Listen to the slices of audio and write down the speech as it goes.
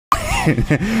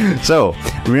So,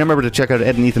 remember to check out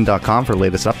edandethan.com for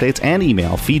latest updates and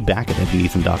email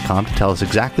feedback@edandethan.com to tell us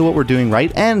exactly what we're doing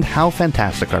right and how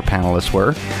fantastic our panelists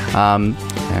were.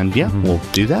 And yeah, we'll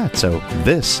do that. So,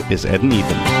 this is Ed and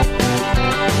Ethan.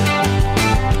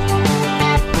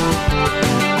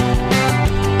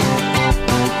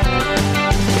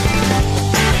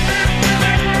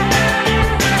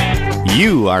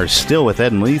 You are still with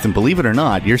Ed and Ethan. Believe it or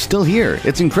not, you're still here.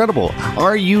 It's incredible.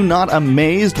 Are you not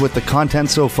amazed with the content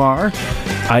so far?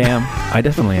 I am. I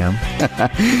definitely am.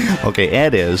 Okay,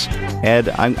 Ed is. Ed,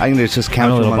 I'm going to just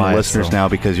count you among the listeners now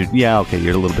because you're a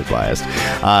little bit biased.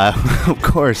 Of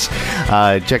course,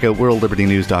 check out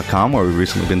worldlibertynews.com where we've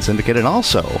recently been syndicated.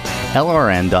 Also,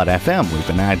 LRN.FM. We've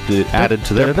been added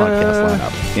to their podcast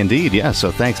lineup. Indeed, yes.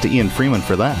 So thanks to Ian Freeman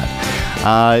for that.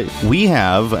 We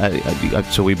have,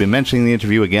 so we've been mentioning the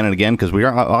interview again and again because we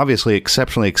are obviously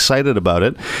exceptionally excited about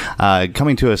it.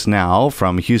 Coming to us now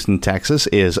from Houston, Texas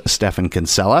is Stefan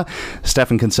Kinsella.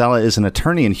 Stefan Kinsella is an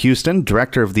attorney in Houston,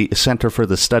 director of the Center for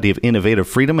the Study of Innovative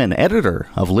Freedom, and editor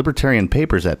of Libertarian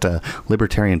Papers at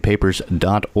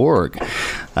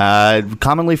libertarianpapers.org.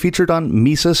 Commonly featured on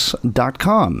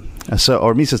Mises.com.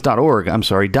 Or Mises.org, I'm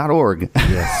sorry, .org.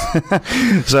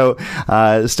 Yes. So,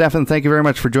 Stefan, thank you very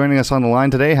much for joining us on the line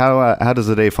today. How does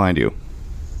the day find you?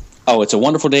 Oh, it's a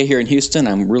wonderful day here in Houston.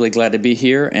 I'm really glad to be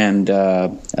here and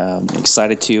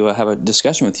excited to have a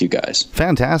discussion with you guys.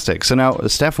 Fantastic. So now,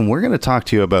 Stefan, we're going to talk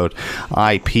to you about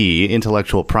IP,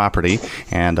 intellectual property,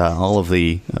 and all of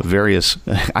the various...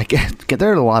 there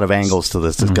are a lot of angles to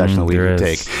this discussion that we can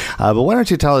take. But why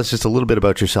don't you tell us just a little bit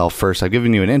about yourself first? I've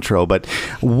given you an intro, but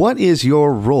what is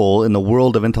your role in the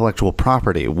world of intellectual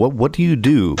property? What do you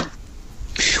do?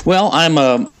 Well,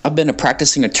 I've been a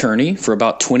practicing attorney for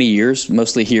about 20 years,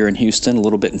 mostly here in Houston, a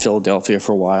little bit in Philadelphia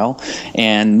for a while.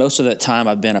 And most of that time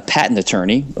I've been a patent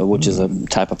attorney, which is a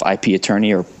type of IP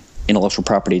attorney or intellectual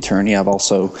property attorney. I've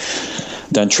also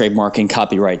done trademarking,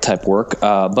 copyright type work.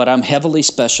 But I'm heavily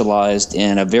specialized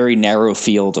in a very narrow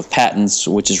field of patents,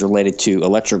 which is related to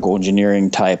electrical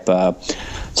engineering type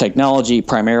technology,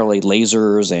 primarily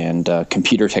lasers and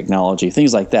computer technology,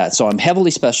 things like that. So I'm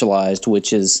heavily specialized,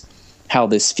 which is how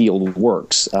this field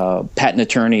works. Patent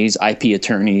attorneys, IP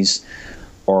attorneys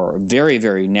are very,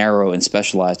 very narrow and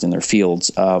specialized in their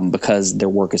fields because their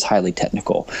work is highly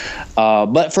technical.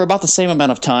 But for about the same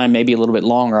amount of time, maybe a little bit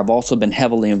longer, I've also been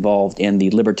heavily involved in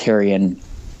the libertarian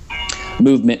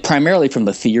movement, primarily from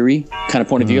the theory kind of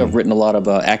point of view. I've written a lot of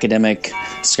academic,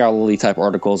 scholarly type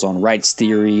articles on rights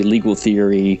theory, legal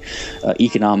theory,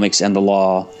 economics, and the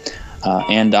law.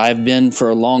 And I've been for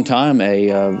a long time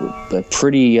a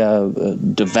pretty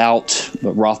devout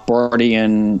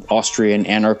Rothbardian, Austrian,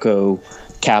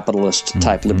 anarcho-capitalist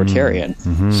type libertarian.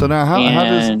 So now,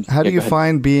 how do you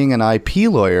find being an IP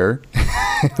lawyer?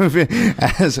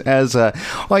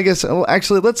 I guess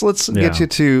actually let's get you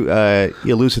to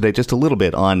elucidate just a little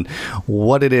bit on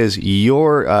what it is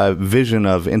your vision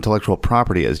of intellectual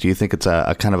property is. Do you think it's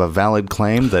a kind of a valid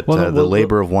claim that the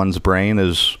labor of one's brain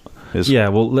is? Yeah,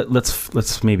 well,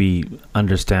 let's maybe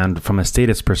understand from a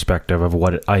statist perspective of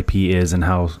what IP is and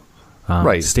how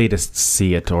statists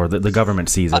see it, or the government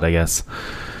sees it, I guess.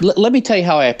 Let me tell you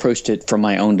how I approached it from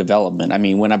my own development. I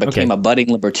mean, when I became a budding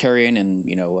libertarian, and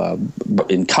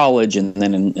in college and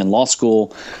then in law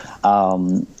school,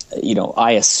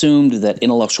 I assumed that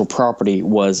intellectual property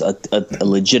was a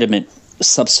legitimate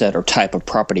subset or type of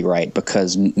property right,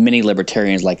 because many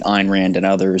libertarians like Ayn Rand and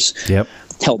others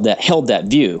held that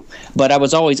view. But I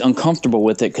was always uncomfortable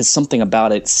with it because something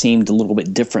about it seemed a little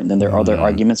bit different than their other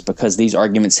arguments, because these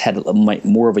arguments had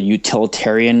more of a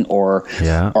utilitarian or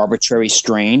arbitrary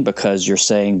strain, because you're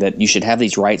saying that you should have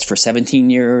these rights for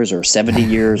 17 years or 70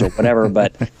 years or whatever,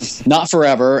 but not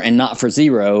forever and not for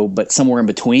zero, but somewhere in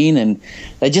between. And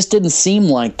that just didn't seem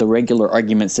like the regular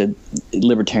arguments that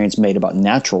libertarians made about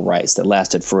natural rights that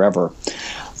lasted forever.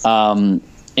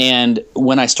 And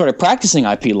when I started practicing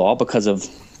IP law, because of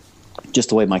just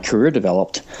the way my career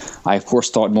developed, I, of course,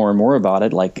 thought more and more about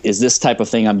it. Like, is this type of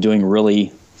thing I'm doing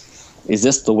really, is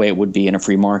this the way it would be in a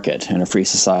free market, in a free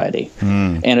society?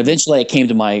 And eventually I came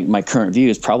to my current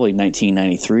views, probably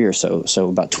 1993 or so. So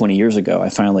about 20 years ago, I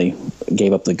finally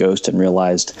gave up the ghost and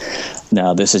realized,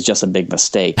 no, this is just a big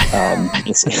mistake.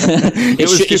 It's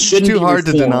too hard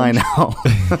to deny now.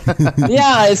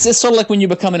 Yeah, it's sort of like when you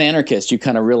become an anarchist, you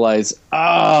kind of realize,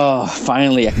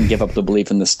 finally I can give up the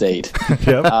belief in the state.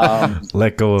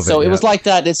 Let go of it. So it was like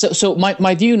that. So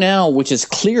my view now, which is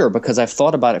clear because I've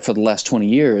thought about it for the last 20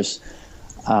 years,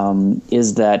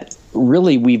 is that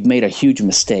really we've made a huge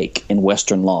mistake in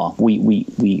Western law.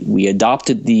 We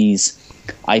adopted these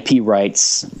IP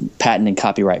rights, patent and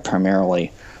copyright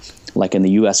primarily, like in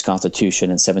the U.S. Constitution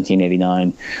in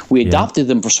 1789. We adopted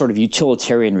them for sort of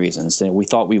utilitarian reasons. And we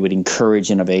thought we would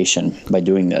encourage innovation by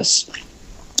doing this.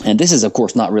 And this is, of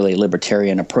course, not really a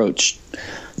libertarian approach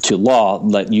to law.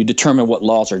 That you determine what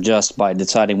laws are just by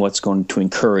deciding what's going to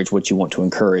encourage what you want to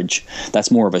encourage. That's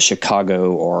more of a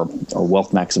Chicago or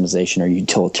wealth maximization or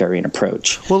utilitarian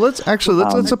approach. Well, let's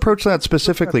approach that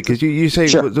specifically, because you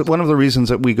say one of the reasons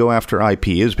that we go after IP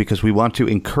is because we want to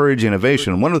encourage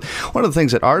innovation. One of the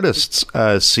things that artists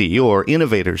see or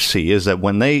innovators see is that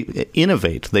when they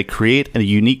innovate, they create a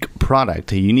unique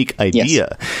product, a unique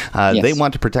idea. They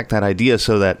want to protect that idea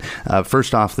so that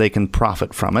first off, they can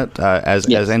profit from it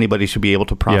as anybody should be able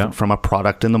to profit from a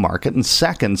product in the market, and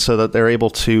second, so that they're able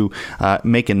to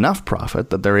make enough profit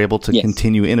that they're able to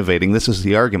continue innovating. This is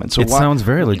the argument. So it sounds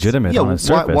very legitimate on its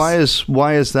surface.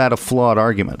 Why is that a flawed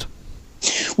argument?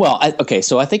 Well,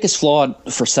 so I think it's flawed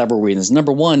for several reasons.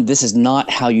 Number one, this is not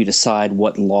how you decide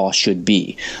what law should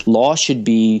be. Law should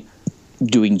be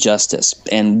doing justice,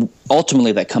 and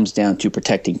ultimately that comes down to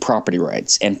protecting property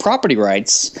rights. And property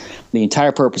rights, the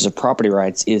entire purpose of property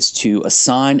rights is to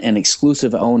assign an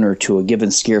exclusive owner to a given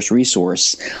scarce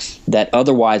resource that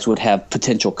otherwise would have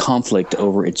potential conflict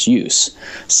over its use,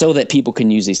 so that people can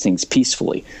use these things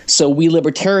peacefully. So we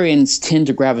libertarians tend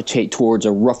to gravitate towards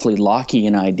a roughly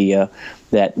Lockean idea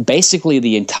that basically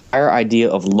the entire idea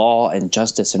of law and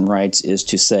justice and rights is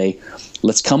to say,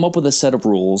 let's come up with a set of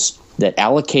rules that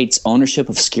allocates ownership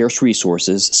of scarce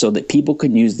resources so that people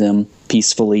can use them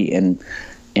peacefully and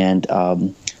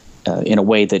in a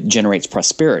way that generates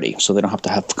prosperity, so they don't have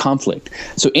to have conflict.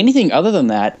 So anything other than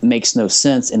that makes no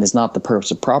sense and is not the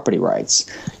purpose of property rights.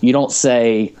 You don't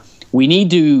say, we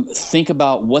need to think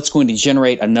about what's going to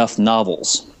generate enough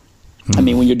novels. I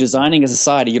mean, when you're designing a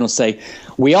society, you don't say,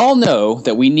 we all know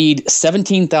that we need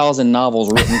 17,000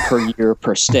 novels written per year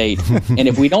per state. And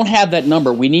if we don't have that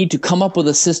number, we need to come up with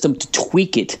a system to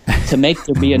tweak it to make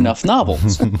there be enough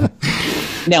novels.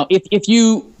 Now, if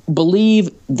you believe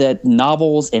that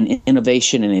novels and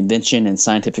innovation and invention and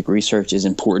scientific research is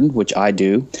important, which I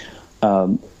do,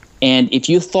 and if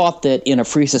you thought that in a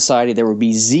free society there would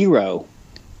be zero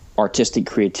artistic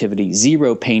creativity,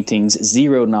 zero paintings,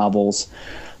 zero novels,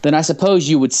 then I suppose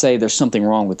you would say there's something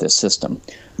wrong with this system.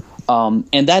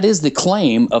 And that is the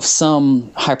claim of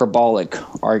some hyperbolic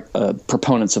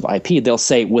proponents of IP. They'll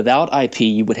say without IP,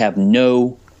 you would have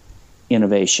no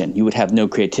innovation. You would have no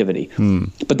creativity.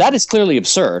 But that is clearly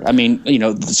absurd. I mean,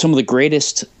 some of the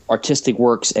greatest artistic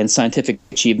works and scientific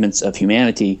achievements of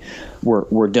humanity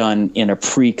were done in a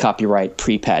pre-copyright,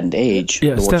 pre-patent age.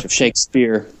 The works of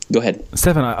Shakespeare. Go ahead.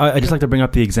 Stefan, I'd just like to bring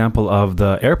up the example of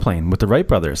the airplane with the Wright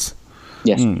brothers.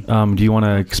 Yes. Do you want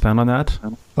to expand on that?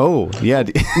 Oh, yeah.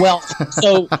 Well,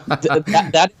 so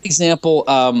that example,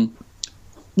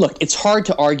 look, it's hard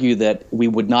to argue that we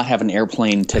would not have an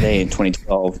airplane today in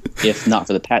 2012 if not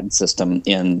for the patent system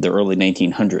in the early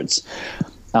 1900s.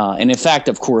 And in fact,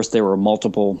 of course, there were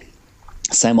multiple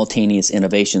simultaneous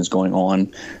innovations going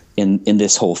on in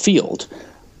this whole field.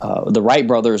 The Wright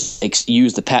brothers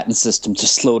used the patent system to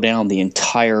slow down the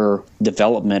entire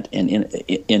development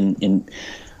in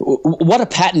what a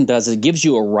patent does is it gives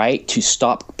you a right to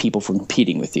stop people from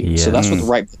competing with you. Yeah. So that's what the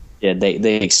Wright did.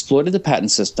 They exploited the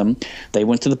patent system. They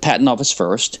went to the patent office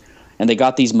first, and they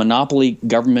got these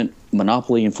government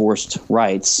monopoly enforced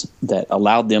rights that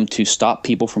allowed them to stop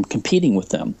people from competing with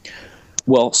them.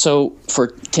 Well, so for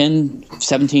 10,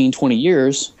 17, 20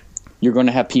 years, you're going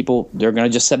to have people, they're going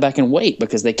to just sit back and wait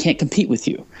because they can't compete with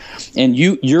you. And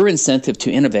your incentive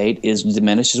to innovate is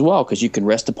diminished as well because you can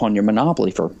rest upon your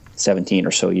monopoly for 17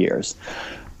 or so years.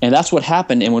 And that's what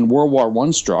happened. And when World War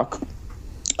I struck,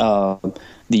 the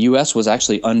U.S. was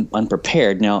actually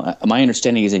unprepared. Now, my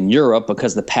understanding is in Europe,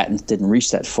 because the patents didn't reach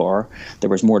that far,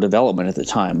 there was more development at the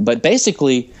time. But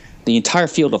basically, the entire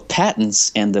field of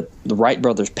patents and the Wright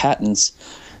brothers' patents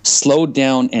slowed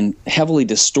down and heavily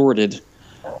distorted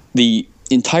the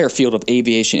entire field of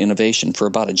aviation innovation for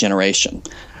about a generation.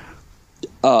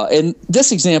 And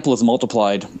this example is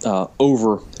multiplied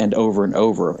over and over and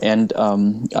over. And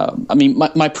I mean,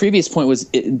 my previous point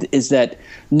is that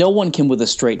no one can with a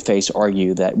straight face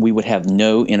argue that we would have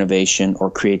no innovation or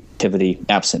creativity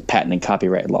absent patent and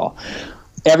copyright law.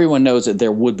 Everyone knows that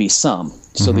there would be some.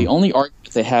 So the only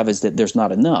argument they have is that there's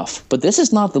not enough. But this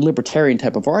is not the libertarian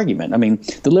type of argument. I mean,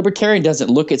 the libertarian doesn't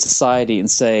look at society and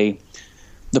say,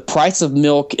 the price of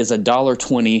milk is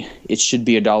 $1.20. It should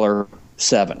be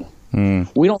 $1.07.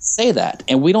 We don't say that.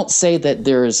 And we don't say that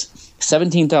there's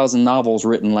 17,000 novels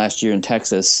written last year in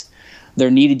Texas.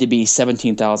 There needed to be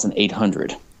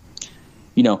 17,800.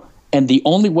 And the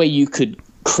only way you could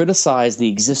criticize the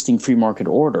existing free market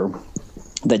order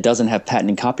that doesn't have patent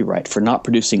and copyright for not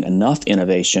producing enough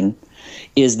innovation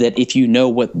is that if you know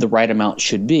what the right amount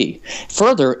should be.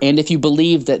 Further, and if you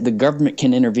believe that the government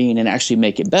can intervene and actually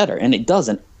make it better, and it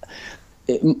doesn't.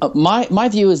 My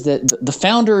view is that the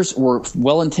founders were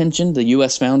well-intentioned, the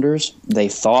U.S. founders. They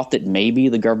thought that maybe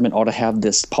the government ought to have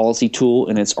this policy tool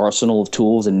in its arsenal of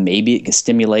tools, and maybe it can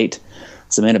stimulate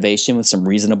some innovation with some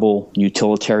reasonable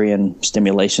utilitarian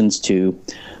stimulations to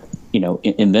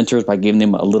inventors by giving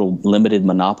them a little limited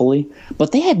monopoly.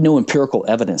 But they had no empirical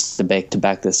evidence to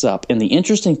back this up. And the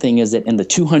interesting thing is that in the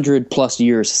 200 plus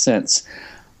years since,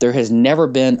 there has never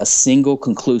been a single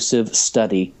conclusive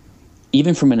study,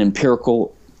 even from an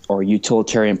empirical or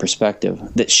utilitarian perspective,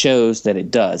 that shows that it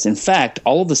does. In fact,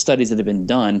 all of the studies that have been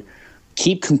done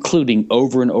keep concluding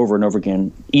over and over and over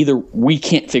again, either we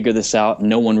can't figure this out,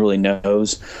 no one really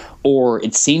knows, or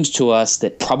it seems to us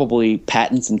that probably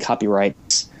patents and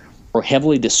copyrights are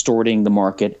heavily distorting the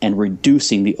market and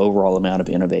reducing the overall amount of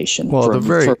innovation. Well,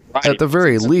 at the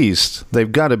very least,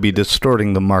 they've got to be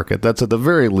distorting the market. That's at the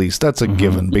very least. That's a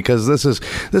given, because this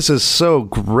is so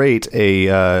great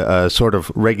a sort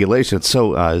of regulation. It's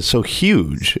so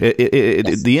huge.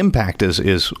 The impact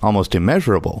is almost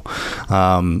immeasurable.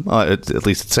 At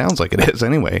least it sounds like it is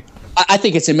anyway. I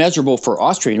think it's immeasurable for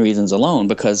Austrian reasons alone,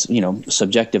 because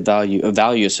subjective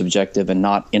value is subjective and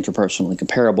not interpersonally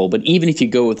comparable. But even if you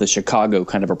go with the Chicago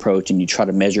kind of approach and you try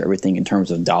to measure everything in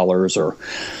terms of dollars or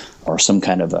some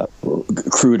kind of a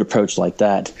crude approach like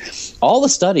that, all the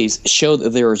studies show that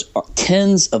there's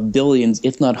tens of billions,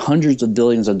 if not hundreds of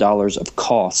billions of dollars of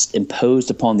cost imposed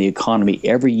upon the economy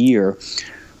every year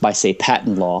by, say,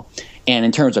 patent law. And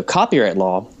in terms of copyright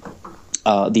law,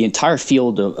 the entire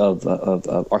field of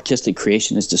artistic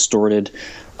creation is distorted,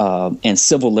 and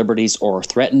civil liberties are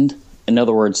threatened. In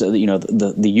other words,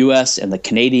 the U.S. and the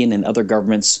Canadian and other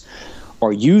governments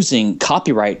are using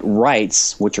copyright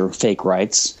rights, which are fake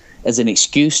rights, as an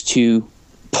excuse to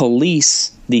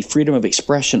police the freedom of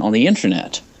expression on the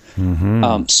internet.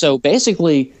 So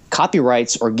basically,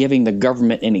 copyrights are giving the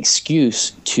government an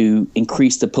excuse to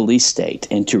increase the police state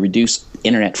and to reduce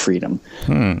internet freedom.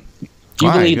 Do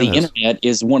you believe the internet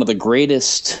is one of the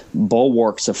greatest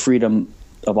bulwarks of freedom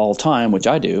of all time, which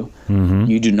I do?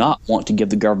 You do not want to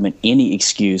give the government any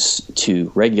excuse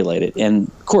to regulate it. And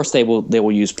of course, they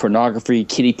will use pornography,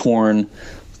 kiddie porn,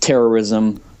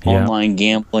 terrorism, online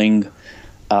gambling,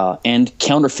 and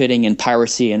counterfeiting and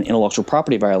piracy and intellectual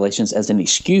property violations as an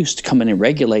excuse to come in and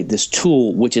regulate this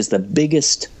tool, which is the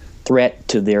biggest threat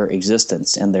to their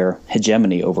existence and their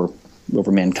hegemony over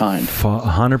mankind.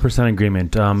 100%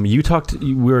 agreement.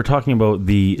 We were talking about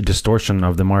the distortion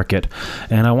of the market,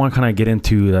 and I want to kind of get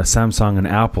into Samsung and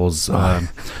Apple's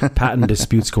patent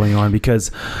disputes going on,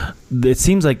 because it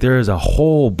seems like there is a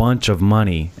whole bunch of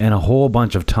money and a whole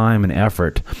bunch of time and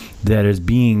effort that is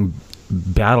being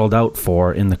battled out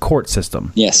for in the court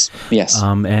system. Yes.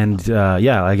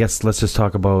 I guess let's just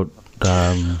talk about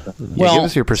give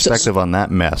us your perspective on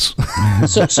that mess.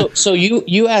 So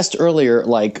you asked earlier,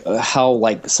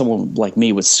 how someone like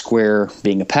me would square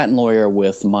being a patent lawyer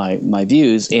with my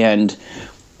views, and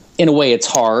in a way it's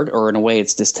hard, or in a way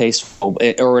it's distasteful,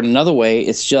 or in another way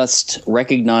it's just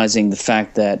recognizing the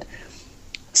fact that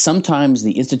sometimes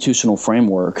the institutional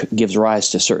framework gives rise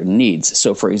to certain needs.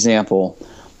 So, for example,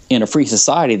 in a free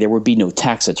society, there would be no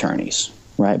tax attorneys,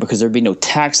 right? Because there'd be no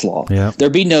tax law. Yeah.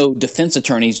 There'd be no defense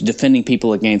attorneys defending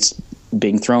people against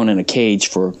being thrown in a cage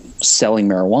for selling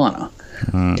marijuana.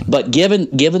 But given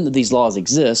that these laws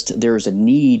exist, there's a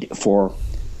need for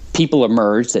people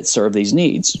emerge that serve these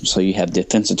needs. So you have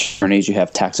defense attorneys, you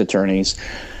have tax attorneys.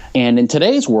 And in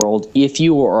today's world, if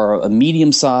you are a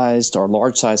medium-sized or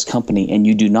large-sized company and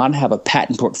you do not have a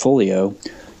patent portfolio,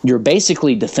 you're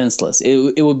basically defenseless.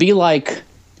 It would be like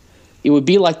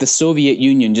the Soviet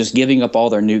Union just giving up all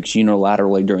their nukes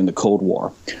unilaterally during the Cold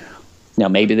War. Now,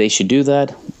 maybe they should do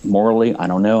that morally. I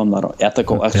don't know. I'm not an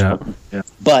ethical expert. Yeah.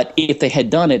 But if they had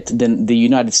done it, then the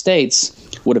United States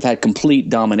would have had complete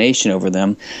domination over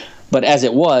them. But as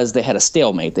it was, they had a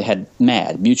stalemate. They had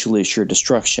mutually assured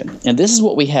destruction. And this is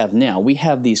what we have now. We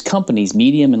have these companies,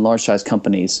 medium and large-sized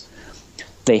companies.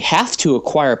 They have to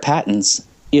acquire patents,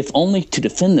 if only to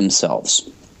defend themselves.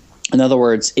 In other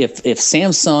words, if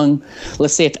Samsung,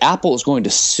 let's say if Apple is going to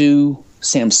sue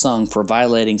Samsung for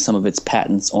violating some of its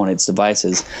patents on its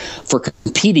devices, for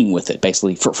competing with it,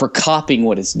 basically, for copying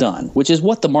what it's done, which is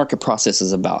what the market process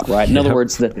is about, right? In other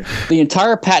words, the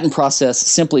entire patent process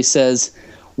simply says,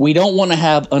 we don't want to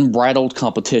have unbridled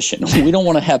competition. We don't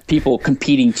want to have people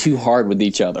competing too hard with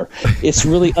each other. It's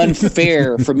really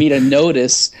unfair for me to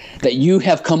notice that you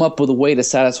have come up with a way to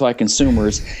satisfy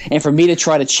consumers, and for me to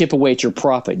try to chip away at your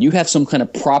profit. You have some kind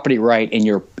of property right in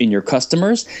your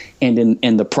customers and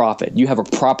in the profit. You have a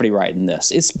property right in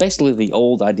this. It's basically the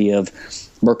old idea of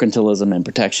mercantilism and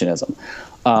protectionism.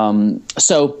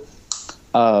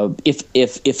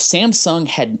 If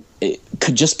Samsung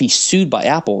could just be sued by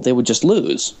Apple, they would just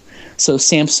lose. So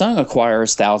Samsung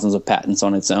acquires thousands of patents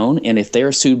on its own, and if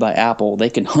they're sued by Apple,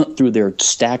 they can hunt through their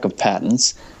stack of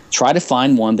patents, try to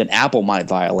find one that Apple might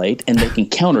violate, and they can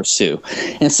countersue.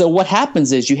 And so what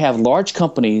happens is you have large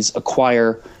companies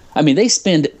they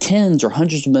spend tens or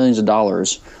hundreds of millions of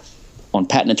dollars on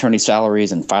patent attorney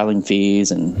salaries and filing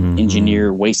fees and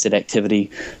engineer wasted activity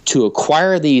to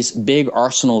acquire these big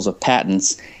arsenals of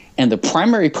patents. And the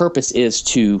primary purpose is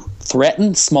to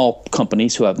threaten small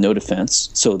companies who have no defense.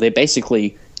 So they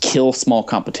basically kill small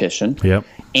competition. Yep.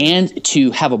 And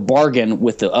to have a bargain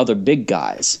with the other big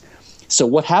guys. So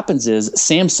what happens is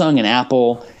Samsung and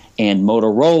Apple and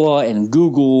Motorola and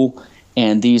Google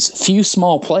and these few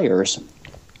small players,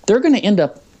 they're going to end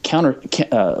up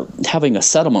having a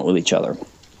settlement with each other.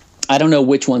 I don't know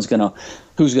who's going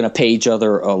to pay each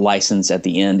other a license at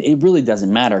the end. It really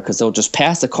doesn't matter because they'll just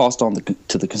pass the cost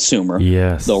to the consumer.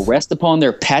 Yes. They'll rest upon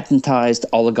their patentized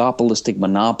oligopolistic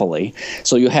monopoly.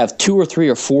 So you'll have 2 or 3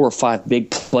 or 4 or 5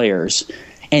 big players,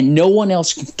 and no one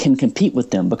else can compete with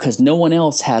them because no one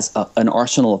else has an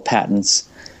arsenal of patents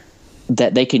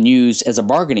that they can use as a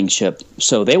bargaining chip,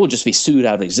 so they will just be sued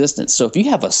out of existence. So if you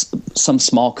have some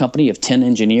small company of 10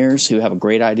 engineers who have a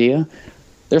great idea,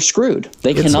 they're screwed.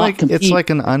 They cannot compete. It's like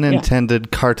an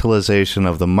unintended cartelization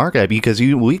of the market, because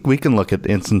we can look at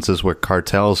instances where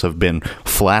cartels have been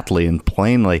flatly and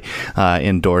plainly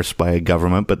endorsed by a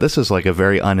government, but this is like a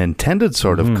very unintended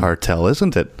sort of cartel,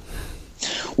 isn't it?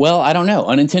 Well, I don't know.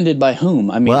 Unintended by whom?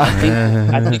 I mean,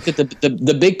 I think that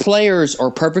the big players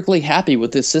are perfectly happy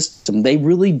with this system. They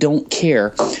really don't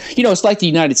care. It's like the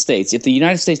United States. If the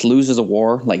United States loses a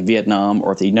war like Vietnam,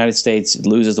 or if the United States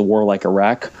loses a war like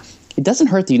Iraq, it doesn't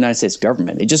hurt the United States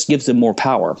government. It just gives them more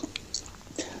power.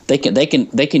 They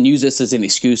can use this as an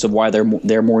excuse of why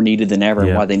they're more needed than ever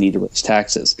and why they need to raise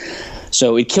taxes.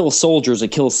 So it kills soldiers, it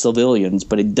kills civilians,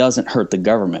 but it doesn't hurt the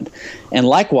government. And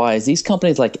likewise, these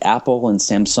companies like Apple and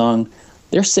Samsung,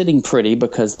 they're sitting pretty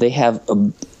because they have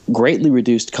a greatly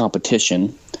reduced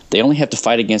competition. They only have to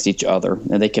fight against each other,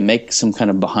 and they can make some kind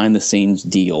of behind-the-scenes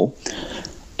deal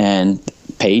and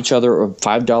pay each other a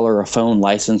 $5 a phone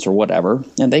license or whatever,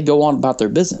 and they go on about their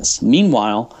business.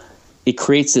 Meanwhile, it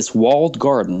creates this walled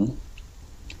garden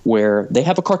where they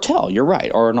have a cartel, you're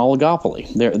right, or an oligopoly.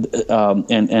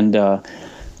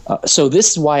 So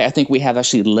this is why I think we have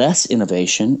actually less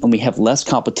innovation and we have less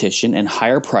competition and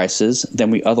higher prices than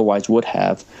we otherwise would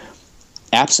have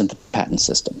absent the patent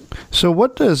system. So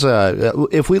what does,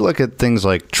 if we look at things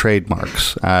like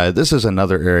trademarks, this is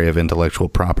another area of intellectual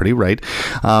property, right?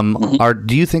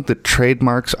 Do you think that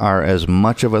trademarks are as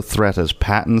much of a threat as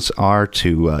patents are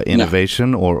to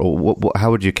innovation, or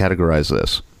how would you categorize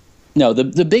this? No,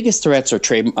 the biggest threats are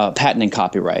patent and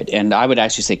copyright. And I would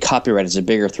actually say copyright is a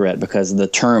bigger threat because the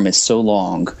term is so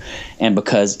long and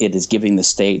because it is giving the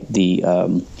state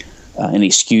an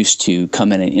excuse to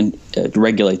come in and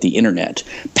regulate the internet.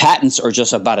 Patents are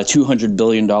just about a $200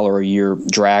 billion a year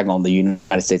drag on the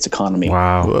United States economy.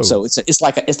 Wow! Whoa. So it's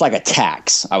like a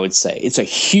tax. I would say it's a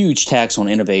huge tax on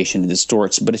innovation. It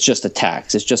distorts, but it's just a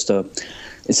tax.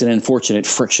 It's an unfortunate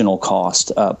frictional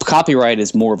cost. Copyright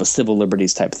is more of a civil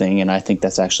liberties type thing, and I think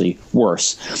that's actually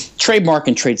worse. Trademark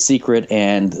and trade secret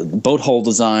and boat hull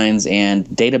designs and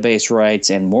database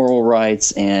rights and moral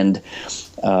rights and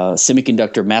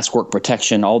semiconductor mask work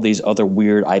protection, all these other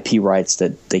weird IP rights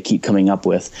that they keep coming up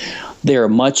with, they're a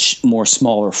much more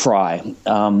smaller fry.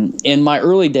 In my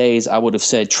early days, I would have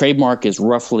said trademark is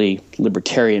roughly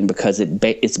libertarian because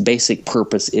its basic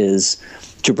purpose is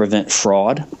to prevent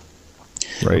fraud.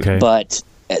 Right. Okay. But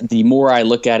the more I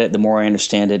look at it, the more I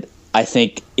understand it. I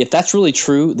think if that's really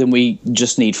true, then we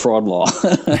just need fraud law.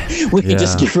 We can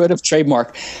just get rid of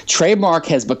trademark. Trademark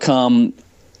has become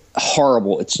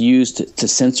horrible. It's used to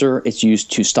censor. It's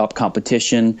used to stop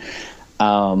competition.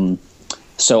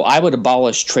 So I would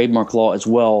abolish trademark law as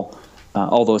well,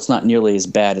 although it's not nearly as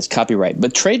bad as copyright.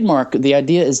 But trademark, the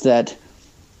idea is that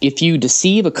if you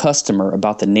deceive a customer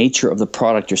about the nature of the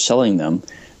product you're selling them,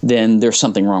 then there's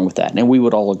something wrong with that. And we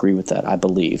would all agree with that, I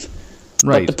believe.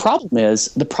 Right. But the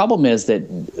problem is that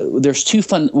there's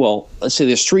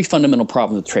there's three fundamental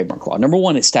problems with trademark law. Number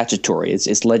one, it's statutory.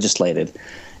 It's legislated.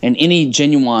 And any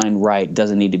genuine right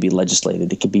doesn't need to be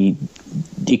legislated. It could be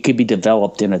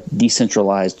developed in a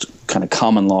decentralized kind of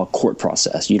common law court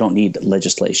process. You don't need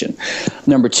legislation.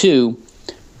 Number two,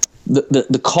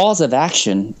 the cause of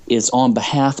action is on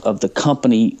behalf of the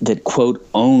company that, quote,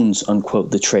 owns,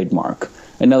 unquote, the trademark.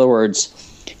 In other words,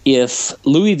 if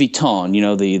Louis Vuitton,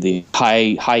 the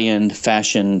high-end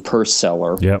fashion purse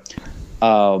seller, yep,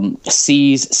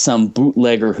 sees some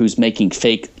bootlegger who's making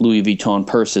fake Louis Vuitton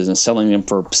purses and selling them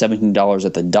for $17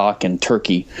 at the dock in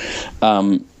Turkey,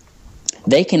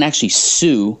 they can actually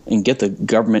sue and get the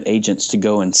government agents to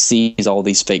go and seize all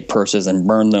these fake purses and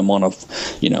burn them on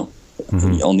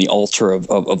on the altar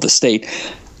of the state.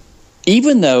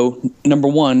 Even though, number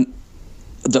one,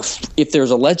 if there's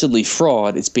allegedly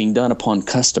fraud, it's being done upon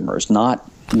customers, not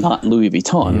Louis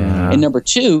Vuitton. Yeah. And number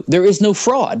two, there is no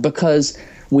fraud, because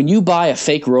when you buy a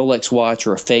fake Rolex watch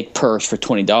or a fake purse for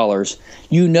 $20,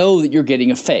 you know that you're getting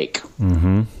a fake.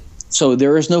 Mm-hmm. So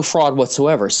there is no fraud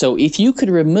whatsoever. So if you could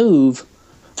remove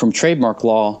from trademark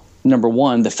law, number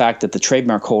one, the fact that the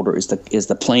trademark holder is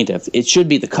the plaintiff, it should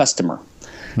be the customer.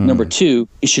 Number two,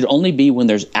 it should only be when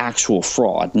there's actual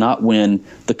fraud, not when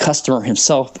the customer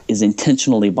himself is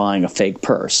intentionally buying a fake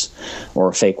purse or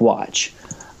a fake watch.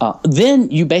 Then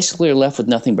you basically are left with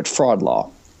nothing but fraud law,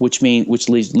 which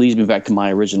leads me back to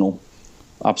my original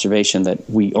observation that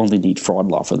we only need fraud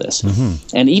law for this.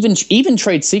 Mm-hmm. And even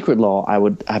trade secret law, I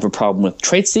would have a problem with.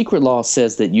 Trade secret law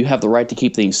says that you have the right to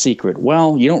keep things secret.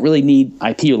 Well, you don't really need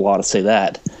IP law to say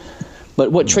that.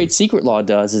 But what trade secret law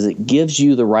does is it gives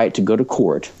you the right to go to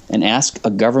court and ask a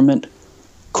government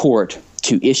court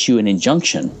to issue an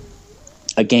injunction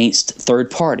against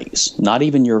third parties, not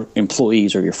even your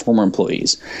employees or your former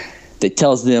employees, that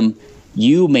tells them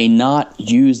you may not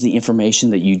use the information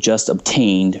that you just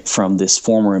obtained from this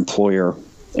former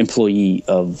employee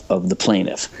of the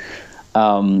plaintiff.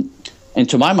 And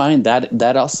to my mind, that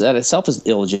itself is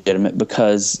illegitimate,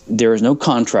 because there is no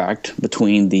contract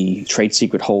between the trade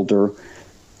secret holder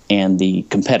and the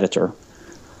competitor.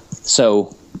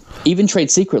 So even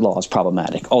trade secret law is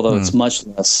problematic, although it's much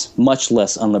less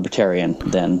unlibertarian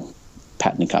than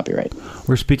patent and copyright.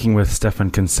 We're speaking with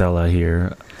Stefan Kinsella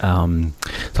here,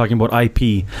 talking about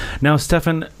IP. Now,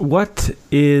 Stefan, what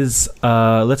is,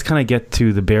 let's kind of get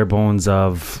to the bare bones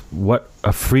of what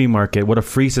a free market, what a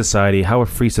free society, how a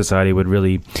free society would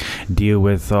really deal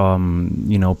with,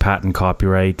 patent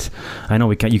copyright. I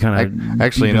know you kind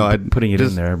of putting it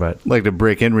in there, but like to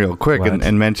break in real quick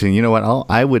and mention, you know what,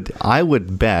 I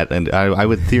would bet, and I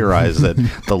would theorize that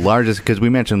the largest, because we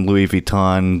mentioned Louis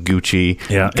Vuitton, Gucci,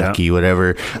 Gucci,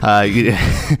 whatever.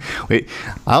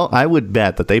 I would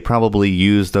bet that they probably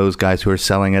use those guys who are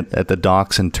selling it at the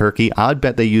docks in Turkey. I'd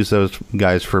bet they use those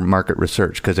guys for market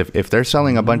research, because if they're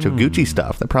selling a bunch of Gucci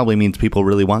stuff, that probably means people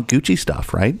really want Gucci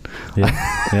stuff, right?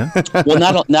 Yeah. Well,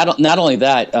 not only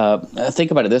that.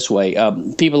 Think about it this way: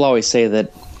 people always say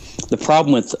that the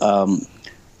problem with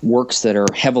works that are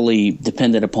heavily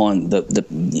dependent upon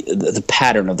the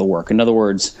pattern of the work. In other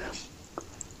words,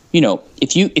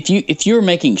 if you're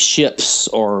making ships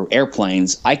or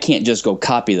airplanes, I can't just go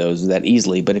copy those that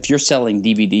easily. But if you're selling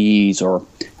DVDs or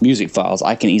music files,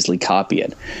 I can easily copy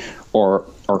it, or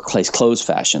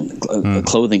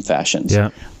clothing fashions. Yeah.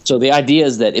 So the idea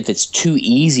is that if it's too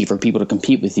easy for people to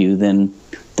compete with you, then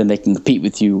they can compete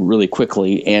with you really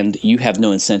quickly, and you have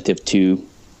no incentive to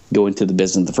go into the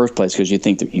business in the first place, because you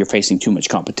think that you're facing too much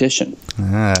competition.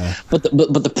 But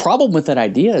the problem with that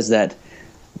idea is that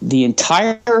the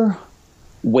entire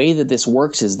way that this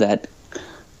works is that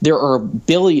there are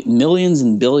millions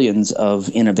and billions of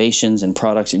innovations and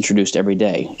products introduced every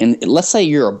day. And let's say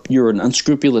you're an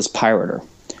unscrupulous pirater.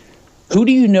 Who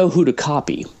do you know who to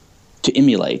copy, to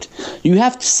emulate? You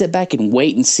have to sit back and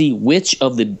wait and see which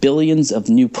of the billions of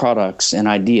new products and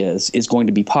ideas is going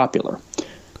to be popular.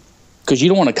 Because you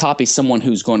don't want to copy someone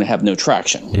who's going to have no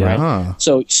traction, right?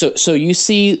 So you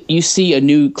see a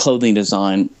new clothing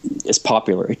design is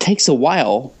popular. It takes a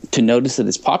while to notice that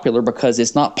it's popular, because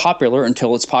it's not popular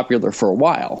until it's popular for a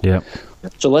while. Yeah.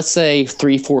 So let's say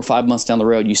 3, 4, 5 months down the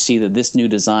road, you see that this new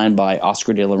design by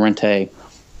Oscar de la Renta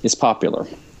is popular,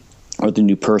 or the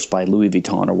new purse by Louis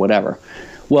Vuitton or whatever.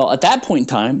 Well, at that point in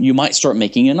time, you might start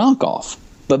making a knockoff.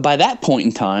 But by that point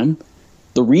in time,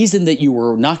 the reason that you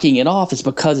were knocking it off is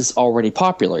because it's already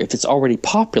popular. If it's already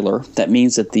popular, that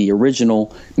means that the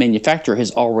original manufacturer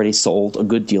has already sold a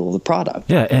good deal of the product.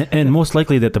 Yeah, and most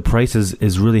likely that the price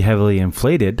is really heavily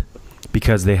inflated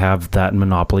because they have that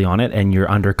monopoly on it, and you're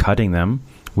undercutting them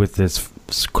with this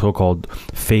so-called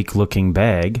fake looking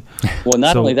bag. Well,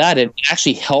 not only that, it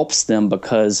actually helps them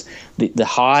because the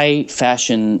high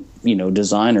fashion,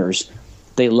 designers,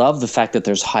 they love the fact that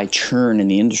there's high churn in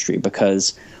the industry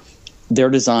because their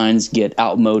designs get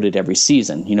outmoded every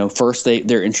season. First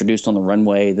they're introduced on the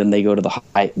runway, then they go to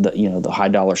the high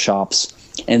dollar shops,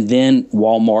 and then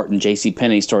Walmart and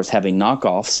JCPenney starts having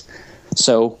knockoffs.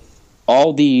 So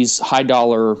all these high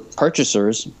dollar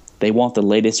purchasers, they want the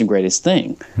latest and greatest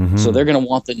thing. Mm-hmm. So they're going to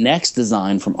want the next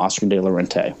design from Oscar de la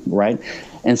Renta, right?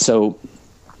 And so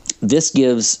this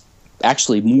gives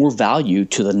actually more value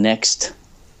to the next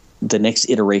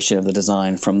iteration of the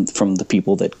design from the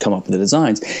people that come up with the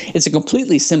designs. It's a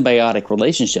completely symbiotic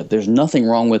relationship. There's nothing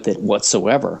wrong with it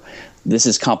whatsoever. This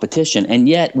is competition. And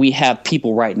yet we have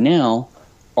people right now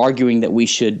arguing that we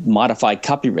should modify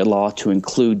copyright law to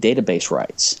include database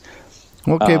rights.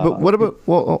 Okay, but what about?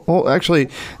 Well, actually,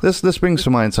 this brings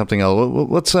to mind something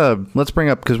else. Let's bring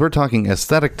up, because we're talking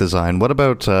aesthetic design. What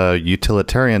about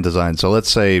utilitarian design? So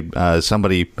let's say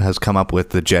somebody has come up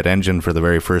with the jet engine for the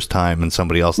very first time, and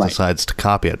somebody else decides to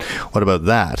copy it. What about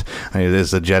that? Is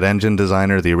the jet engine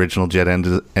designer, the original jet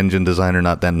engine designer,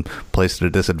 not then placed at a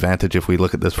disadvantage if we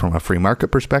look at this from a free market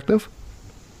perspective?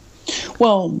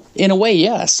 Well, in a way,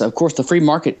 yes. Of course, the free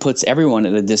market puts everyone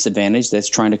at a disadvantage that's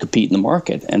trying to compete in the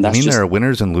market, and that's there are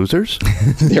winners and losers?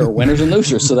 There are winners and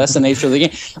losers, so that's the nature of the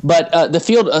game. But the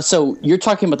field, so you're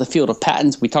talking about the field of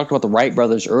patents. We talked about the Wright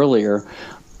brothers earlier.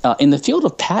 In the field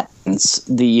of patents,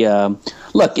 in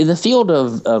the field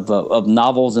of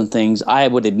novels and things, I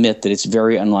would admit that it's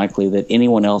very unlikely that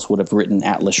anyone else would have written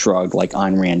Atlas Shrugged like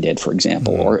Ayn Rand did, for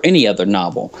example, or any other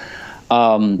novel.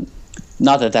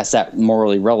 Not that that's that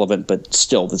morally relevant, but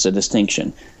still, there's a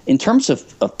distinction. In terms of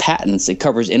patents, it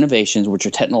covers innovations, which are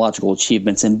technological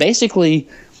achievements, and basically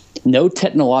no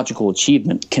technological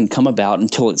achievement can come about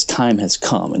until its time has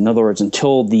come. In other words,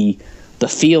 until the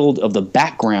field of the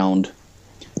background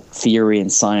theory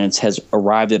and science has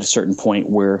arrived at a certain point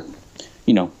where,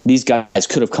 these guys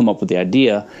could have come up with the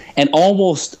idea. And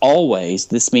almost always,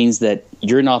 this means that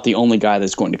you're not the only guy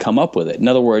that's going to come up with it. In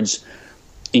other words,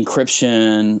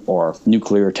 encryption or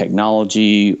nuclear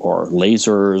technology or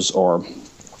lasers or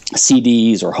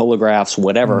CDs or holographs,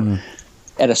 whatever.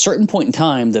 At a certain point in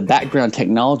time, the background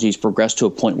technologies progress to a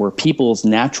point where people's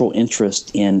natural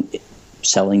interest in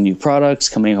selling new products,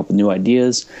 coming up with new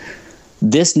ideas,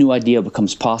 this new idea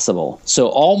becomes possible. So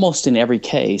almost in every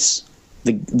case,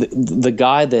 the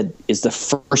guy that is the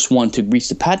first one to reach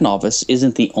the patent office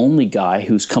isn't the only guy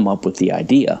who's come up with the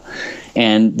idea.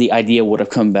 And the idea would have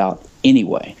come about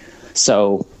anyway.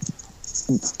 So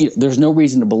there's no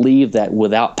reason to believe that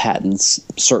without patents,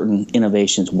 certain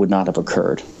innovations would not have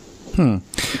occurred.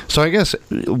 So I guess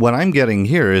what I'm getting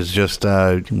here is just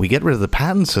we get rid of the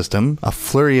patent system, a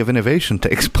flurry of innovation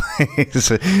takes place.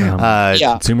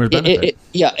 Consumers benefit.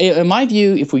 In my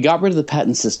view, if we got rid of the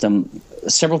patent system,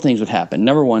 several things would happen.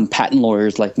 Number one, patent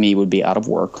lawyers like me would be out of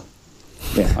work.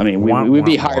 Yeah, I mean, we'd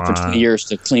be hired for 20 years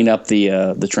to clean up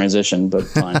the transition, but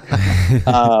fine.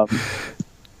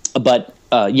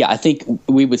 I think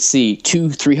we would see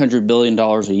 $200-300 billion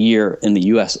a year in the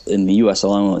U.S.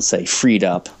 alone. Let's say freed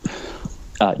up.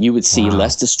 You would see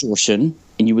less distortion,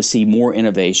 and you would see more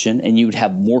innovation, and you would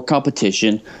have more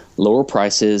competition, lower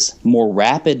prices, more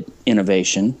rapid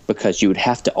innovation, because you would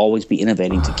have to always be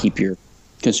innovating to keep your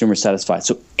consumers satisfied.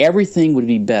 So everything would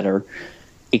be better,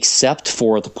 except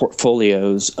for the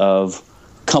portfolios of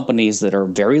companies that are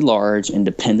very large and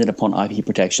dependent upon IP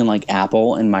protection, like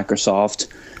Apple and Microsoft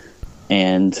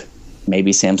and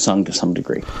maybe Samsung to some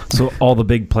degree. So all the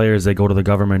big players, they go to the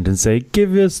government and say,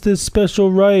 give us this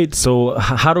special right. So is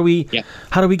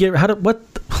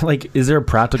there a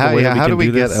practical way that we can do this? How do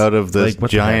we get out of this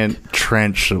giant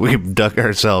trench that we've dug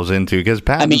ourselves into? Because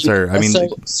patents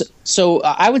So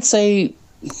I would say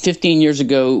 15 years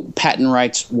ago, patent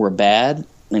rights were bad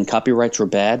and copyrights were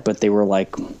bad, but they were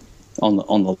like on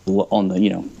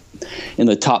the in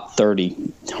the top 30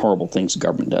 horrible things the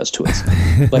government does to us.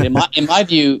 But in my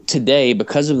view today,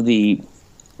 because of the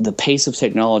pace of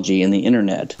technology and the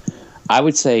internet, I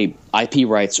would say IP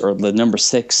rights are the number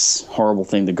 6 horrible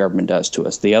thing the government does to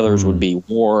us. The others would be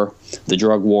war, the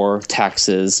drug war,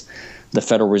 taxes, the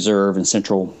Federal Reserve and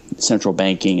central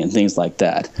banking and things like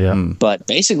that. Yeah. But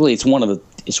basically, it's one of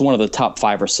the top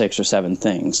 5 or 6 or 7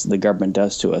 things the government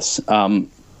does to us.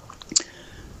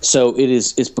 So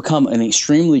it's become an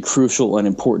extremely crucial and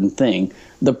important thing.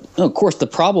 Of course, the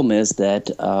problem is that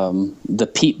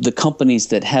the companies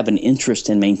that have an interest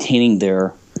in maintaining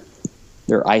their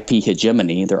IP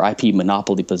hegemony, their IP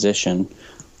monopoly position,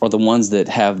 are the ones that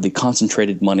have the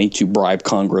concentrated money to bribe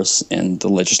Congress and the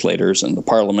legislators and the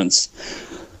parliaments.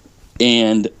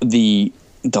 And the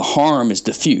the harm is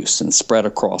diffuse and spread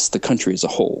across the country as a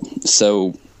whole.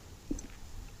 So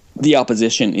the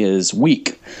opposition is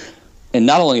weak. And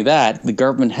not only that, the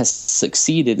government has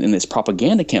succeeded in this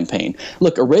propaganda campaign.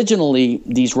 Look, originally,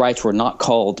 these rights were not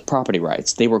called property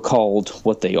rights. They were called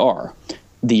what they are.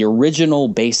 The original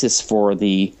basis for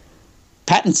the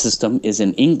patent system is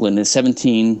in England in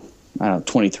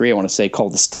 1723, I want to say,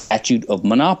 called the Statute of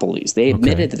Monopolies. They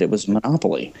admitted that it was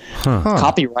monopoly.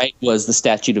 Copyright was the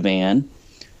Statute of Anne,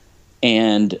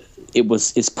 and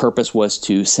its purpose was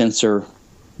to censor,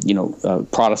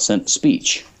 Protestant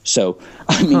speech. So,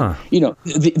 I mean,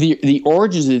 the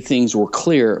origins of the things were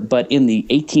clear, but in the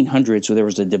 1800s, where there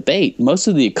was a debate, most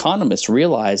of the economists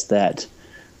realized that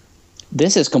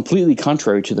this is completely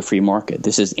contrary to the free market.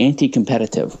 This is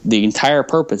anti-competitive. The entire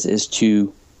purpose is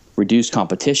to reduce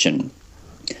competition.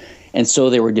 And so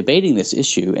they were debating this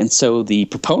issue. And so the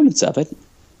proponents of it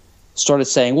started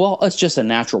saying, well, it's just a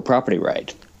natural property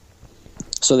right.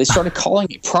 So they started calling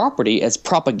it property as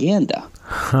propaganda.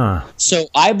 So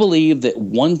I believe that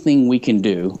one thing we can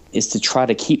do is to try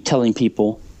to keep telling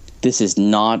people this is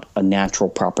not a natural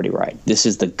property right. This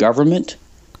is the government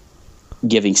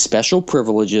giving special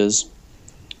privileges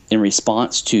in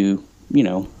response to,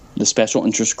 the special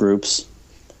interest groups.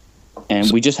 And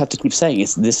we just have to keep saying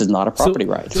this is not a property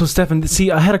right. So, Stefan,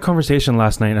 see, I had a conversation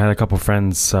last night. I had a couple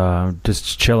friends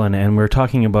just chilling, and we were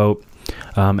talking about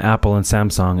Apple and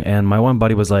Samsung, and my one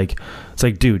buddy was like, it's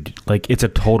like, dude, like, it's a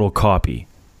total copy.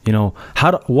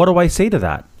 What do I say to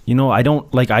that? I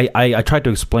don't like, I tried to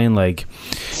explain, like,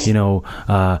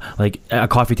 like a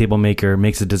coffee table maker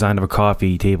makes the design of a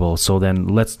coffee table. So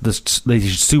then they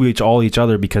sue each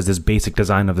other because this basic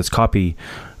design of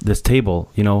this table,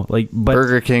 but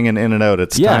Burger King and In-N-Out,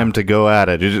 it's time to go at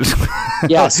it.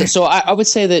 Yeah. So I would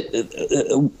say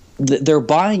that they're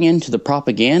buying into the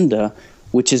propaganda,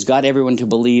 which has got everyone to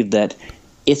believe that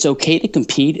it's okay to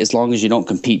compete as long as you don't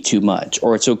compete too much,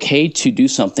 or it's okay to do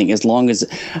something as long as,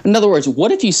 in other words,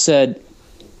 what if you said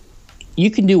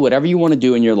you can do whatever you want to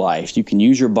do in your life? You can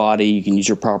use your body, you can use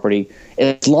your property,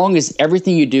 as long as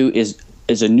everything you do is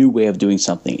a new way of doing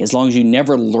something, as long as you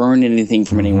never learn anything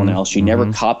from anyone else, you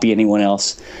never copy anyone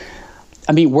else.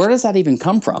 I mean, where does that even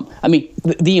come from? I mean,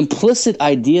 the implicit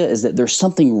idea is that there's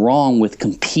something wrong with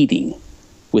competing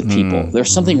with people.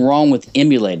 There's something wrong with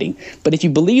emulating. But if you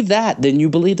believe that, then you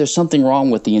believe there's something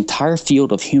wrong with the entire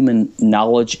field of human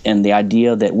knowledge and the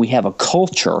idea that we have a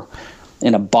culture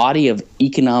and a body of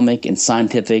economic and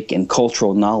scientific and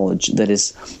cultural knowledge that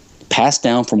is passed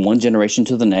down from one generation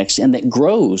to the next and that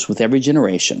grows with every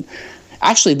generation.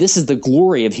 Actually, this is the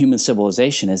glory of human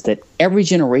civilization, is that every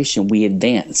generation we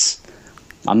advance.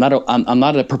 I'm not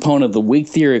a proponent of the Whig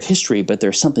theory of history, but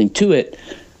there's something to it.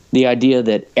 The idea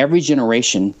that every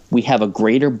generation we have a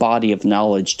greater body of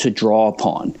knowledge to draw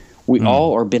upon. We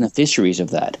all are beneficiaries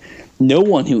of that. No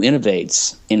one who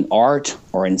innovates in art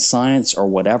or in science or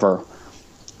whatever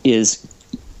is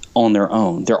on their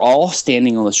own. They're all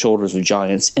standing on the shoulders of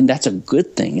giants, and that's a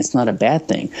good thing. It's not a bad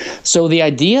thing. So the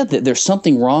idea that there's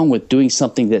something wrong with doing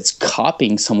something that's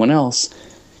copying someone else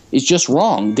is just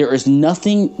wrong. There is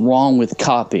nothing wrong with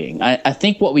copying. I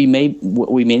think what we may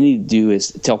need to do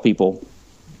is tell people,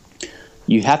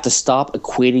 you have to stop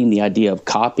equating the idea of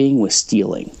copying with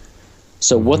stealing.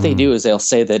 So what they do is they'll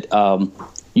say that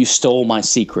you stole my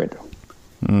secret.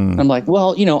 I'm like,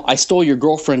 well, I stole your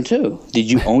girlfriend too. Did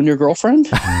you own your girlfriend?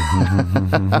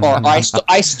 Or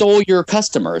I stole your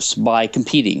customers by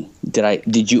competing.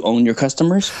 Did you own your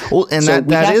customers? Well, and so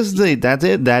that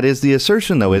is the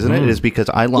assertion, though, isn't it? It is because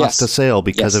I lost a sale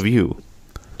because of you.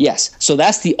 Yes. So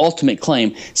that's the ultimate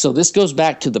claim. So this goes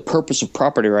back to the purpose of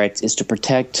property rights, is to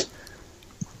protect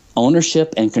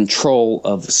ownership and control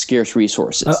of scarce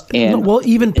resources.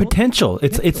 Even potential.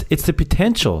 It's the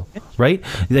potential, right?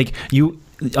 Like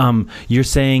you're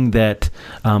saying that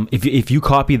if you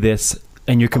copy this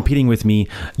and you're competing with me,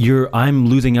 I'm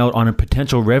losing out on a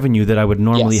potential revenue that I would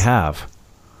normally have.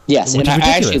 Yes, and I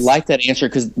actually like that answer,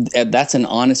 because that's an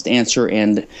honest answer,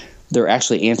 and they're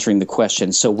actually answering the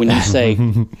question. So when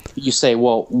you say,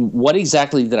 well, what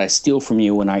exactly did I steal from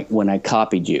you when I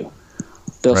copied you?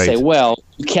 They'll say, well,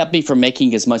 you kept me from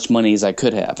making as much money as I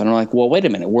could have. And I'm like, well, wait a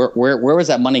minute. Where was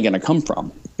that money going to come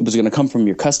from? It was going to come from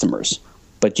your customers.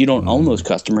 But you don't own those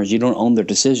customers. You don't own their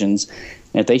decisions.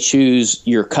 And if they choose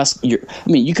you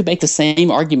could make the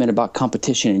same argument about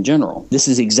competition in general. This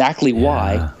is exactly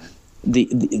why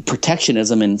the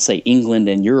protectionism in, say, England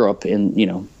and Europe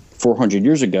in 400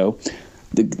 years ago,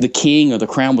 the king or the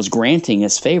crown was granting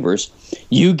as favors,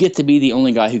 you get to be the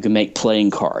only guy who can make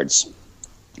playing cards.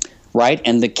 Right?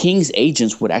 And the king's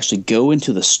agents would actually go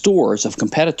into the stores of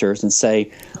competitors and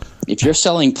say, if you're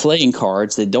selling playing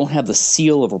cards that don't have the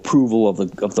seal of approval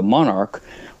of the monarch,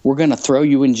 we're going to throw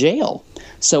you in jail.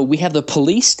 So we have the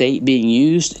police state being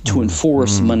used to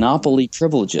enforce monopoly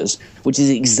privileges, which is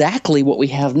exactly what we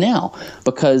have now,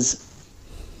 because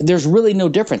there's really no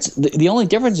difference. The only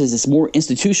difference is it's more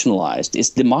institutionalized, it's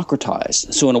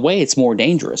democratized. So in a way, it's more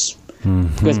dangerous.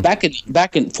 Because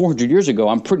back in 400 years ago,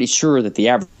 I'm pretty sure that the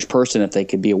average person, if they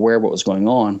could be aware of what was going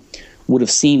on, would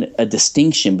have seen a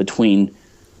distinction between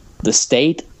the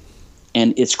state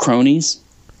and its cronies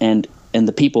and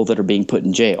the people that are being put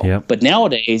in jail. Yep. But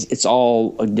nowadays, it's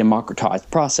all a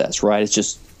democratized process, right?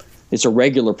 It's a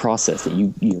regular process that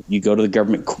you go to the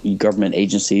government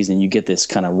agencies and you get this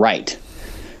kind of right.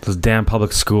 Those damn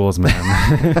public schools, man.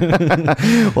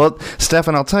 Well,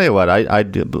 Stefan, I'll tell you what. I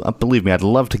believe me, I'd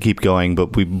love to keep going,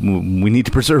 but we need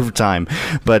to preserve time.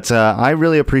 But I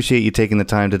really appreciate you taking the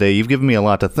time today. You've given me a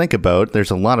lot to think about.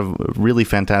 There's a lot of really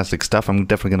fantastic stuff. I'm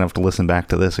definitely going to have to listen back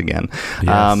to this again.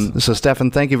 Yes. So, Stefan,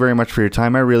 thank you very much for your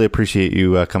time. I really appreciate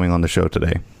you coming on the show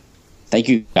today. Thank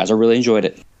you, guys. I really enjoyed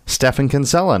it. Stefan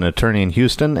Kinsella, an attorney in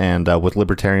Houston and with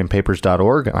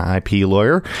libertarianpapers.org, an IP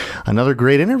lawyer. Another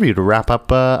great interview to wrap up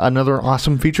another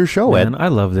awesome feature show, Ed. Man, I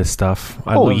love this stuff.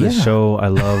 I love this show. I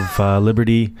love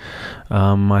liberty.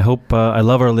 I hope I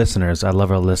love our listeners. I love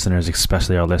our listeners,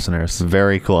 especially our listeners.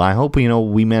 Very cool. I hope,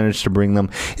 we managed to bring them.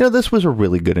 This was a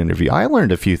really good interview. I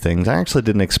learned a few things. I actually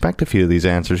didn't expect a few of these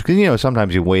answers because,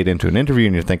 sometimes you wade into an interview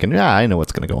and you're thinking, I know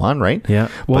what's going to go on, right? Yeah.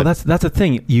 Well, that's the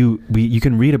thing. You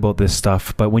can read about this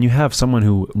stuff, but when you have someone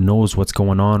who knows what's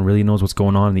going on, really knows what's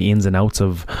going on, the ins and outs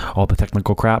of all the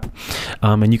technical crap,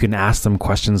 and you can ask them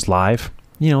questions live,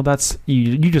 that's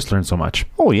you just learn so much.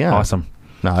 Oh, yeah. Awesome.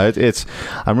 No,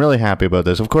 I'm really happy about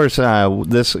this. Of course,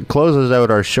 this closes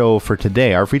out our show for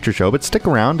today, our feature show, but stick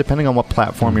around, depending on what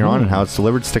platform you're on and how it's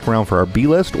delivered. Stick around for our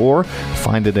B-list or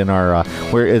find it in our,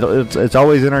 it's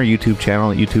always in our YouTube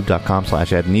channel at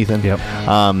youtube.com/Ed and Ethan. Yep.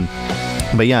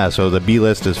 But yeah, so the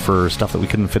B-list is for stuff that we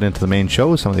couldn't fit into the main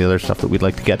show, some of the other stuff that we'd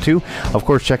like to get to. Of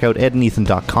course, check out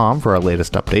edandethan.com for our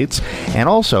latest updates. And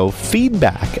also,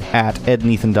 feedback at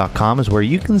edandethan.com is where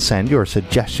you can send your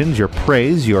suggestions, your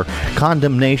praise, your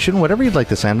condemnation, whatever you'd like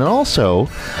to send. And also,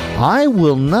 I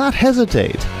will not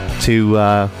hesitate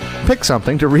to pick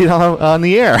something to read on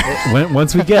the air.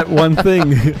 Once we get one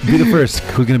thing, be the first.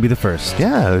 Who's going to be the first?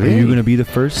 Yeah. Are you going to be the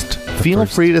first? Feel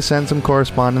free to send some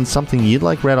correspondence, something you'd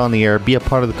like read on the air. Be a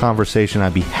part of the conversation.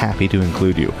 I'd be happy to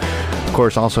include you. Of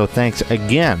course, also thanks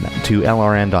again to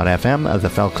LRN.FM,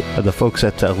 the folks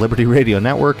at Liberty Radio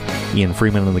Network, Ian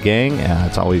Freeman and the gang.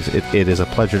 It is a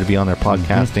pleasure to be on their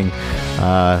podcasting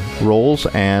roles,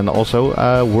 and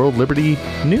also World Liberty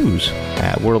News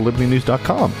at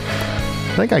worldlibertynews.com.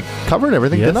 I think I covered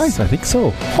everything, didn't I? Yes, I think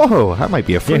so. Whoa, that might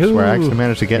be a first where I actually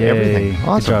managed to get everything.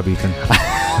 Awesome. Good job, Ethan.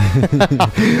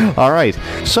 All right.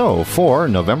 So for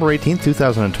November 18th,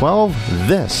 2012,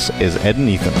 this is Ed and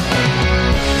Ethan.